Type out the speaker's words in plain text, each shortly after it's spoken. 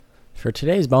For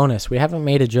today's bonus, we haven't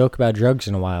made a joke about drugs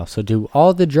in a while, so do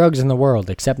all the drugs in the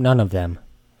world except none of them.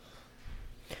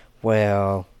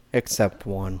 Well, except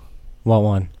one. What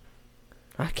one?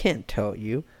 I can't tell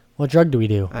you. What drug do we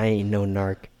do? I ain't no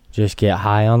narc. Just get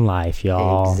high on life,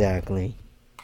 y'all. Exactly.